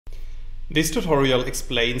This tutorial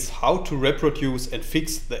explains how to reproduce and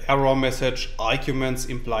fix the error message arguments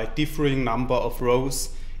imply differing number of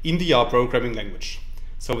rows in the R programming language.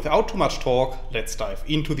 So without too much talk, let's dive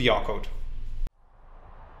into the R code.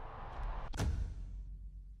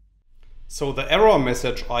 So the error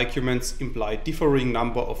message arguments imply differing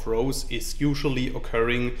number of rows is usually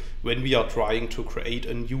occurring when we are trying to create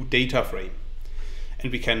a new data frame.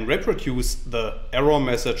 And we can reproduce the error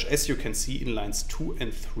message as you can see in lines 2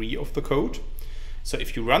 and 3 of the code. So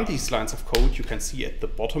if you run these lines of code, you can see at the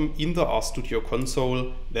bottom in the RStudio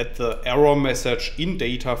console that the error message in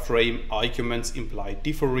data frame arguments imply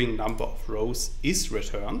differing number of rows is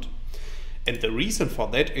returned. And the reason for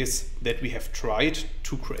that is that we have tried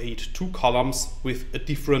to create two columns with a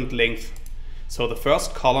different length. So the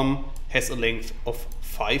first column has a length of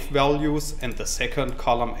 5 values and the second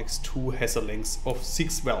column x2 has a length of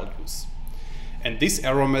 6 values. And this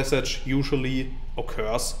error message usually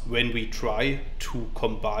occurs when we try to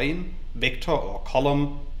combine vector or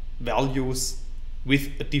column values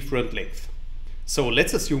with a different length. So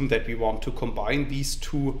let's assume that we want to combine these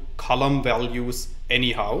two column values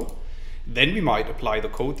anyhow. Then we might apply the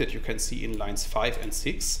code that you can see in lines 5 and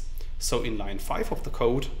 6. So in line 5 of the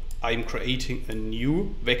code, I'm creating a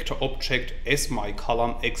new vector object as my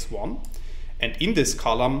column x1. And in this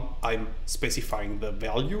column, I'm specifying the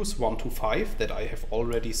values 1 to 5 that I have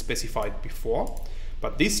already specified before.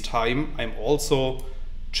 But this time, I'm also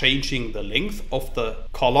changing the length of the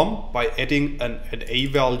column by adding an A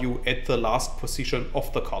value at the last position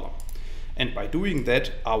of the column. And by doing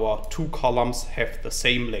that, our two columns have the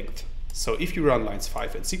same length. So if you run lines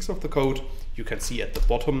 5 and 6 of the code, you can see at the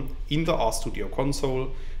bottom in the RStudio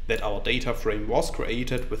console that our data frame was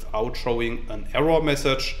created without showing an error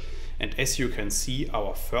message. And as you can see,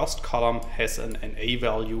 our first column has an A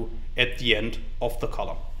value at the end of the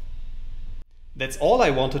column. That's all I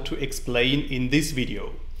wanted to explain in this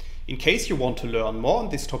video. In case you want to learn more on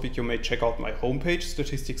this topic, you may check out my homepage,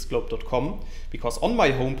 statisticsglobe.com, because on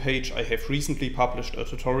my homepage I have recently published a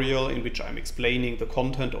tutorial in which I'm explaining the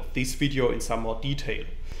content of this video in some more detail.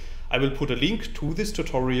 I will put a link to this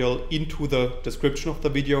tutorial into the description of the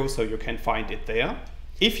video so you can find it there.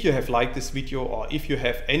 If you have liked this video or if you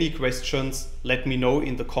have any questions, let me know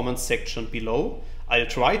in the comments section below. I'll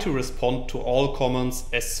try to respond to all comments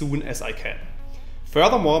as soon as I can.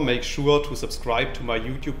 Furthermore, make sure to subscribe to my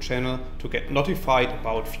YouTube channel to get notified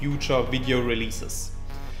about future video releases.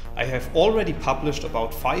 I have already published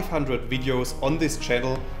about 500 videos on this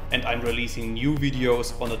channel and I'm releasing new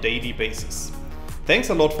videos on a daily basis. Thanks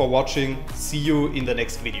a lot for watching. See you in the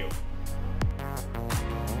next video.